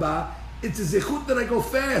 Adrabah, it's a zechut that I go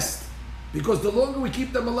fast. Because the longer we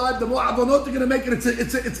keep them alive, the more avonot they're going to make it.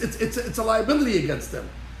 It's a liability against them.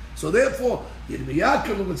 So therefore, Yirmiyah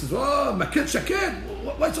comes and says, oh, Makel Shaked,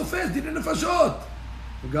 why so fast? Didn't Nefashot.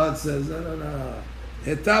 God says, no.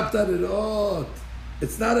 Etapta l'rot.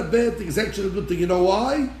 It's not a bad thing, it's actually a good thing. You know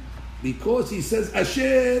why? Because he says,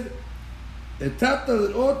 Asher, etapta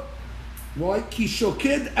l'rot. Why? Ki shoked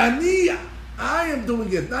ani. I am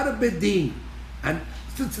doing it, not a bedin. And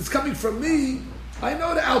since it's coming from me, I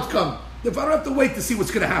know the outcome. If I don't have to wait to see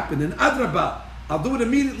what's going to happen, and adrabah, I'll do it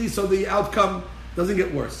immediately so the outcome doesn't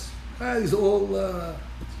get worse. These are all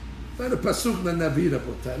not a pasuk na navi,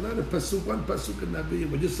 Rabotai. Not a pasuk, one pasuk in navi.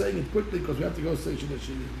 We're just saying it quickly because we have to go say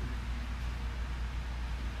Shini.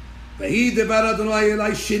 Vahi devar Adonai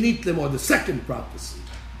elai shenit lemo, the second prophecy.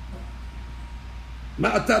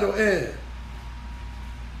 Ma'ata ro'eh.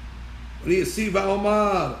 What do you see?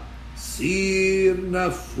 Va'omar sir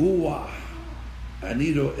nafuah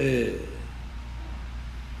ani ro'eh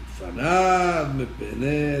fanav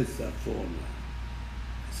mepene safona.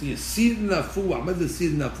 See, sir nafuah. What is sir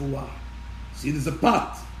nafuah? Sir is a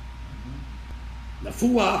pot.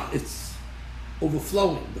 Nafuah, it's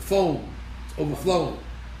overflowing. The foam, it's overflowing.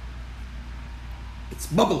 It's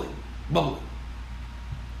bubbling.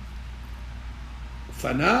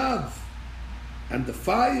 Fanav, and the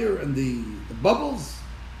fire and the bubbles,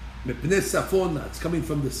 mepnei safona, it's coming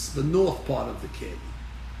from the north part of the cave.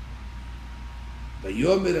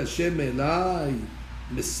 Vayomer Hashem elai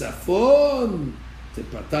misafon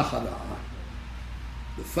tepatach hara'ah.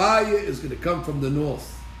 The fire is going to come from the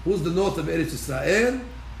north. Who's the north of Eretz Yisrael?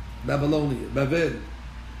 Babylonia, Babel.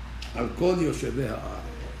 Al kol yoshevei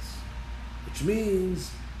ha'aretz. Which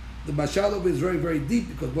means the mashal of it is very, very deep,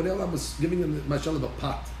 because what Elam was giving them the mashal of a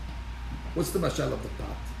pot. What's the mashal of the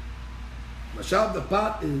pot? Mashal of the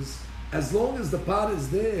pot is, as long as the pot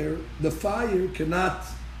is there, the fire cannot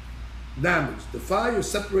damage. The fire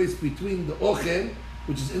separates between the ochel,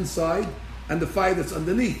 which is inside, and the fire that's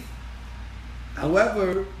underneath.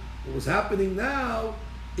 However, what was happening now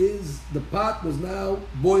is the pot was now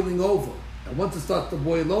boiling over. And once it starts to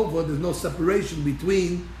boil over, there's no separation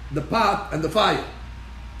between the pot and the fire.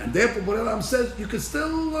 And therefore, what Elam says, you can still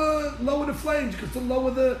lower the flames, you can still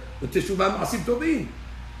lower the teshuvah ma'asim tovim.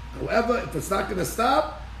 However, if it's not going to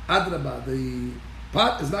stop, adrabah, the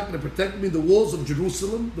pot is not going to protect me. The walls of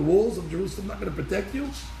Jerusalem are not going to protect you.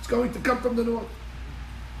 It's going to come from the north.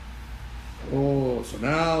 Oh, so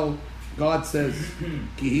now God says,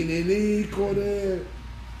 Ki hineni koreh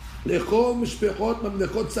lechol mishpechot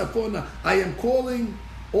mamlechot tzafona. I am calling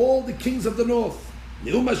all the kings of the north.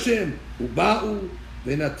 Ne'um Hashem uba'u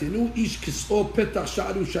v'natenu ish kis'o petach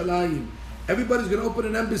sha'ar Yerushalayim. Everybody's going to open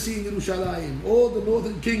an embassy in Yerushalayim. All the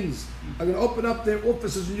northern kings are going to open up their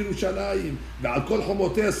offices in Yerushalayim. Ve'al kol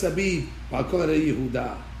chomotei sabiv ve'al kol arei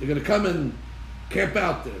Yehuda. They're going to come and camp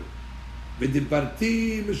out there.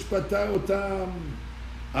 V'dibarti mishpatai otam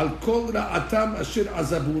al kol ra'atam asher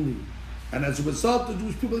azabuni. And as a result, the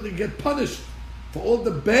Jewish people are going to get punished for all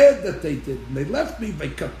the bad that they did. And they left me. They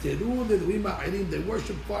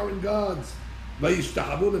worship foreign gods. They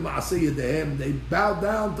bowed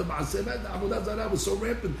down to Ma'aseh. The Avodah Zarah was so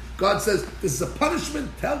rampant. God says, this is a punishment.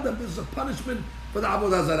 Tell them this is a punishment for the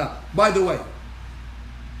Avodah Zarah. By the way,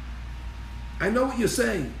 I know what you're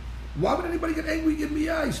saying. Why would anybody get angry at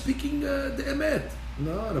Yirmiyahu? He's speaking the emet.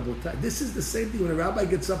 No, Rabotai. This is the same thing when a rabbi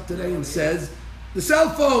gets up today and says, the cell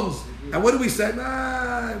phones. And what do we say?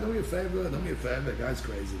 Nah, do me a favor. The guy's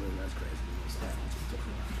crazy.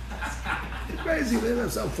 He's crazy. They have a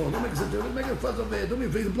cell phone. Don't make a fuss over there. Don't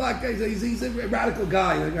make a black guy. He's a radical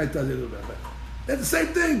guy. The guy does it. That's the same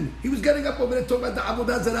thing. He was getting up over there talking about the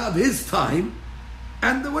Avodah Zarah of his time.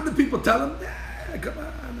 And what did people tell him? Come on.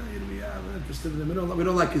 I'm not interested in him. We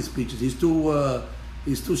don't like his speeches. He's too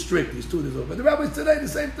strict. He's too this. But the rabbis today, the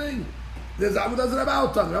same thing. There's Avodah Zarah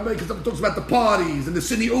about time. The rabbi talks about the parties and the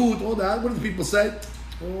siniut, all that. What do the people say?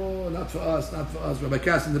 Oh, not for us. Rabbi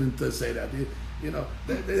Kassin didn't say that.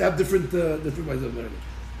 They have different ways of learning.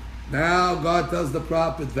 Now God tells the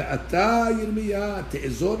prophet, "Ve'ata Yirmiyahu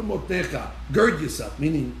te'ezor motecha." Gird yourself,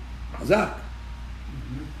 meaning mazak.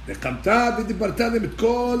 Ve'kamta v'dibarta lehem et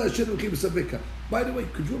kol asher elokim b'saveka. By the way,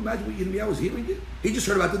 could you imagine what Yirmiyahu was hearing it? He just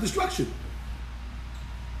heard about the destruction.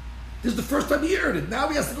 This is the first time he heard it. Now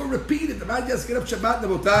he has to go repeat it. The man has to get up Shabbat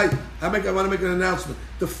and I want to make an announcement.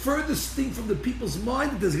 The furthest thing from the people's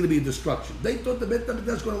mind that there's going to be a destruction. They thought the Beit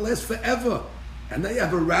HaMikdash is going to last forever. And now you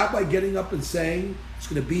have a rabbi getting up and saying, it's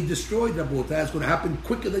going to be destroyed, Rabotai. It's going to happen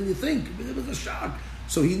quicker than you think. It was a shock.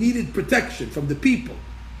 So he needed protection from the people.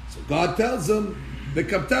 So God tells him,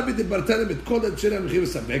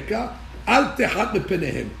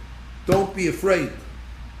 don't be afraid.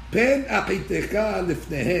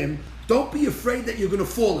 Don't be afraid that you're going to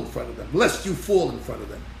fall in front of them, lest you fall in front of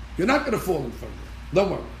them. You're not going to fall in front of them.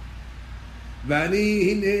 Don't worry.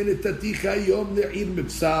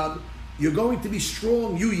 You're going to be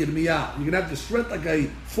strong, you Yirmiyahu. You're going to have the strength like a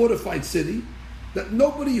fortified city, that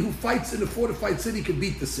nobody who fights in a fortified city can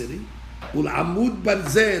beat the city. You're going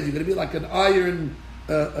to be like an iron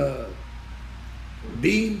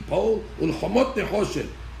beam, pole, ulchomot nechoshet,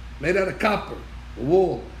 made out of copper, a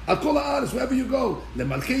wall. Al kol haaretz, wherever you go,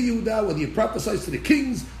 lemalchei Yehuda, whether you prophesy to the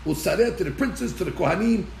kings, ulsarer to the princes, to the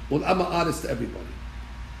kohanim, ul'am haaretz to everybody.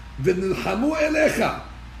 V'nilchamu elecha,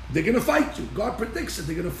 they're going to fight you. God predicts it.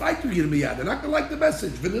 They're going to fight you, Yirmiyahu. They're not going to like the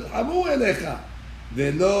message. V'nilchamu elecha,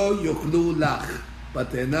 ve'lo yochlu lach, but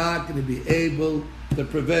they're not going to be able to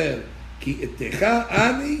prevail. Ki etecha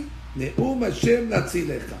ani ne'um Hashem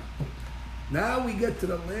latzilecha. Now we get to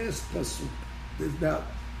the last pasuk. Now,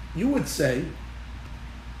 you would say,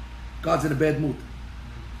 God's in a bad mood.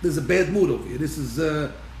 There's a bad mood over here. This is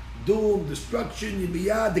doom, destruction,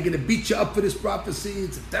 Yirmiyahu. They're going to beat you up for this prophecy.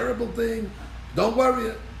 It's a terrible thing. Don't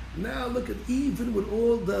worry. Now look at, even with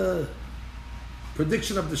all the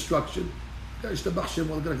prediction of destruction, God says, God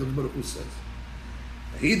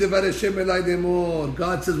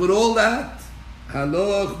says, with all that,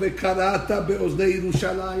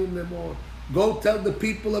 go tell the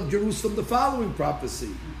people of Jerusalem the following prophecy.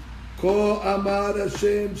 Ko amar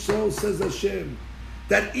Hashem, so says Hashem,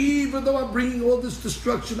 that even though I'm bringing all this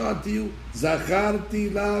destruction onto you, zacharti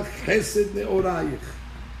lach chesed ne'orayich.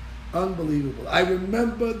 Unbelievable. I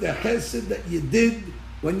remember the chesed that you did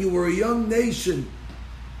when you were a young nation.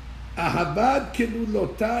 Ahabad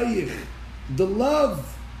kenulotayich, the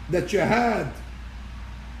love that you had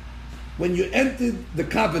when you entered the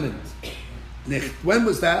covenant. When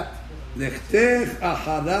was that? Nechtech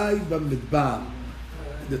acharai b'midbar.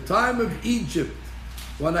 The time of Egypt,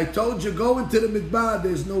 when I told you go into the midbar,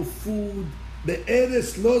 there's no food, the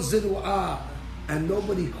eres lo ziru'ah, and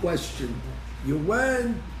nobody questioned. You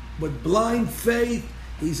went with blind faith.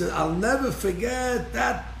 He said, I'll never forget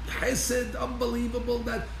that chesed, unbelievable,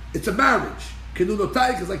 that it's a marriage.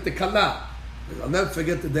 Kinulotayik is like the kala. I'll never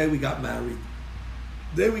forget the day we got married.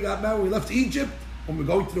 The day we got married, we left Egypt, when we're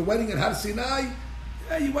going to the wedding at Har Sinai,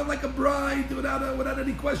 yeah, you went like a bride without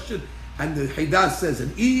any question. And the Hidah says,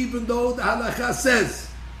 and even though the halakha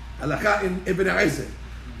says, halakha in Ibn Azir,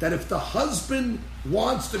 that if the husband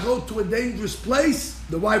wants to go to a dangerous place,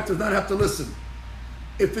 the wife does not have to listen.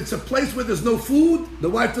 If it's a place where there's no food, the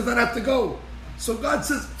wife does not have to go. So God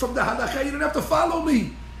says, from the halakha, you don't have to follow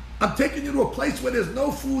me. I'm taking you to a place where there's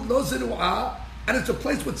no food, lo ziru'ah, and it's a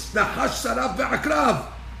place with nahash, saraf, ve'akrav.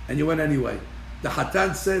 And you went anyway. The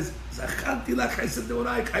Hatan says, Zachanti lach chesed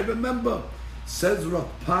ne'orayich, I remember. Says Rav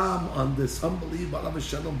Pam on this unbelievable, alav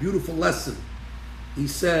shalom, beautiful lesson. He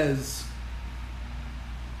says,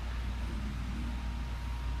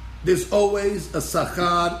 there's always a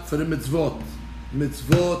sachar for the mitzvot.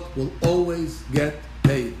 Mitzvot will always get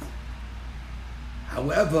paid.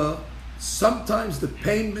 However, sometimes the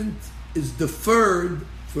payment is deferred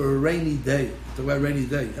for a rainy day. To a rainy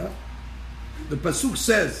day, huh? The pasuk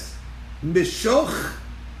says, Mishoch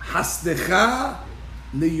hasdecha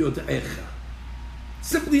liyod'echa.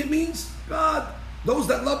 Simply it means, God, those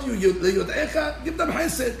that love you, liyod'echa, give them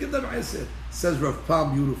hesed, give them hesed. Says Rav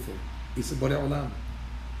Pam, beautiful. He said, Borei Olam,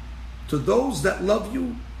 to those that love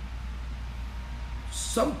you,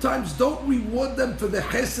 sometimes don't reward them for the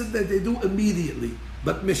hesed that they do immediately,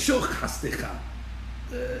 but mishoch hasdecha.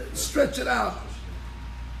 Stretch it out.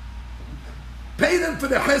 Pay them for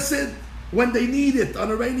the chesed when they need it on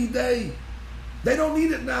a rainy day. They don't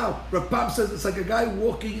need it now. Rav Pam says it's like a guy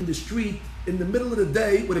walking in the street in the middle of the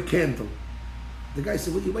day with a candle. The guy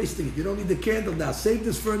said, well, you're wasting it. You don't need the candle now. Save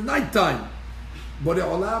this for nighttime. But the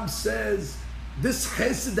Olam says, this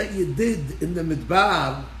chesed that you did in the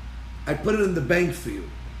midbar, I put it in the bank for you.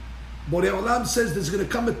 But the Olam says there's going to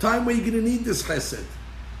come a time where you're going to need this chesed.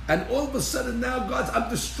 And all of a sudden now, I'm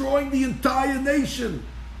destroying the entire nation.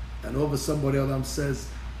 And all of a sudden, Borei Olam says,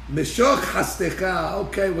 Mishoch hastecha.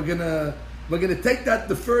 Okay, we're gonna take that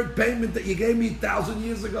deferred payment that you gave me 1,000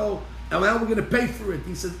 years ago, and now we're gonna pay for it.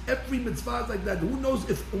 He says every mitzvah is like that. Who knows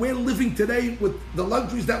if we're living today with the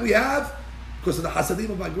luxuries that we have because of the hasadim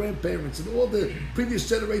of our grandparents and all the previous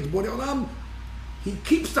generations. Borei Olam, he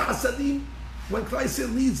keeps the hasadim when Christ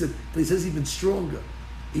needs it, but he says even stronger.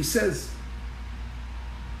 He says,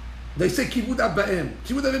 they say kibud abaim.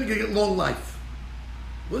 Kibud abaim, you get long life.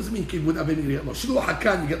 What does it mean? Kibud abaim, you get long. Shilu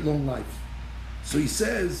hakan, you get long life. So he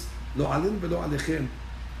says, lo alim velo alechem.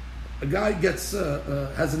 A guy gets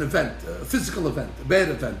has an event, a physical event, a bad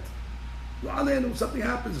event. Lo alenu, something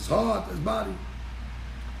happens. His heart, his body.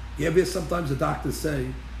 You ever hear sometimes the doctors say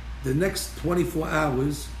the next 24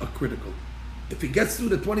 hours are critical. If he gets through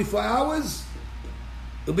the 24 hours,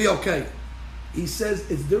 it'll be okay. He says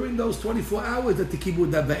it's during those 24 hours that the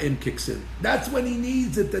kibud abaim kicks in. That's when he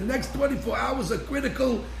needs it. The next 24 hours are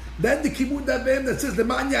critical. Then the kibud abaim that says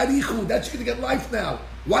leman yarichu, that's going to get life now.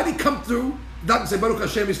 Why did he come through? The doctor say Baruch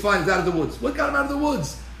Hashem, he's fine, he's out of the woods. What got him out of the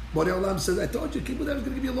woods? Borei Olam says, I told you, Kibbutz was going to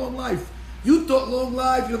give you a long life. You thought long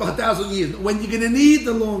life, you have 1,000 years. When you're going to need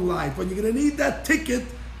the long life, when you're going to need that ticket,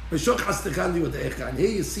 and here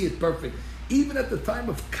you see it perfect. Even at the time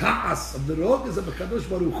of Ka'as, of the Rogas of HaKadosh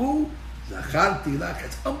Baruch Hu, Zacharti lach,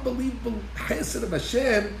 it's unbelievable Chesed of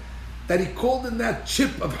Hashem that He called in that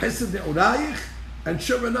chip of Chesed Ne'orayich, and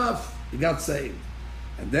sure enough, he got saved.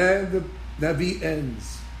 And then the Navi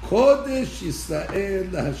ends, Kodesh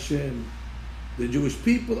Yisrael Hashem. The Jewish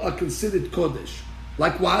people are considered Kodesh.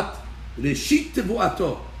 Like what? Reshit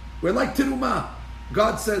Tevuato. We're like Terumah.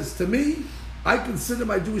 God says to me, I consider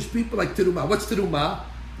my Jewish people like Terumah. What's Terumah?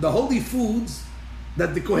 The holy foods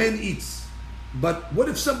that the Kohen eats. But what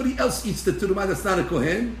if somebody else eats the Terumah that's not a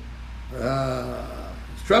Kohen?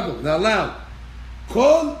 It's trouble, not allowed.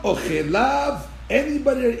 Kol ochelav,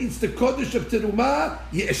 anybody that eats the Kodesh of Terumah,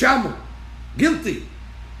 Yeshamu, guilty.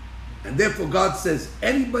 And therefore God says,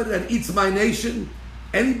 anybody that eats my nation,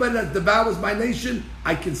 anybody that devours my nation,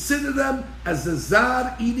 I consider them as a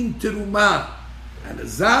Zar eating Terumah. And a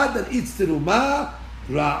Zar that eats Terumah,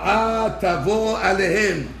 Ra'ah tavo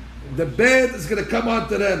alehem. The bed is going to come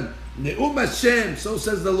onto them. Ne'um Hashem, so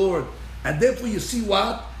says the Lord. And therefore you see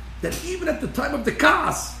what? That even at the time of the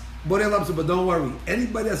Ka'as, Borei Olam said, but don't worry,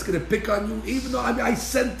 anybody that's going to pick on you, even though I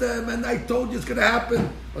sent them and I told you it's going to happen,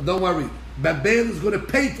 but don't worry, Babel is going to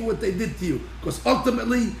pay for what they did to you. Because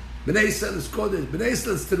ultimately, Bnei Yisrael is Kodesh, Bnei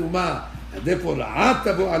Yisrael is Terumah, and therefore, Ra'ah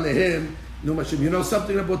tavo alehem, Ne'um Hashem. You know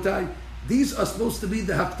something, Rabotai? These are supposed to be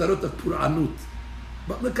the Haftarot of Puranut.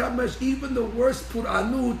 But look how much, even the worst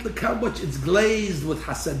Puranut, look how much it's glazed with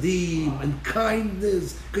Hasadim and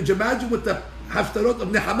kindness. Could you imagine what the Haftarot of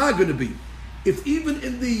Nehama going to be? If even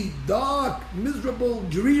in the dark, miserable,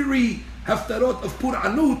 dreary Haftarot of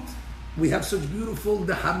Puranut, we have such beautiful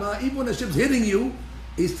Nehama, even when Hashem's hitting you,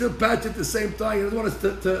 He's still patched at the same time. He doesn't want us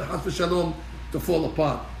to Has v'Shalom, to fall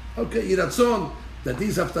apart. Okay, Yiratzon, that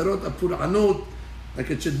these Haftarot of Puranut, like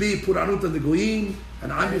it should be Puranut and the Goyim,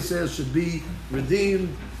 and Am Yisrael should be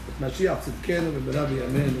redeemed. Mashiach Tzidkenu v'Berabi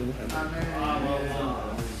Amenu. Amen.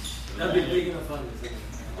 That'd be big enough fun.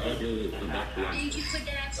 Thank you for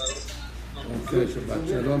that. Okay, Shabbat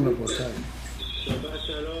Shalom, Rabotai. Shabbat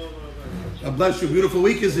Shalom. God bless you. Beautiful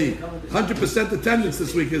week, Izzy. 100% attendance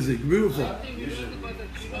this week, Izzy. Beautiful.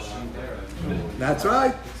 That's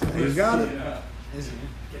right. You got it.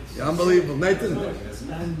 You're unbelievable. Nathan.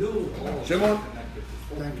 Shimon.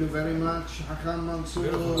 Thank you very much. Hakam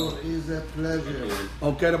Mansour is a pleasure.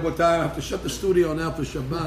 Okay, Rabotai, I have to shut the studio now for Shabbat.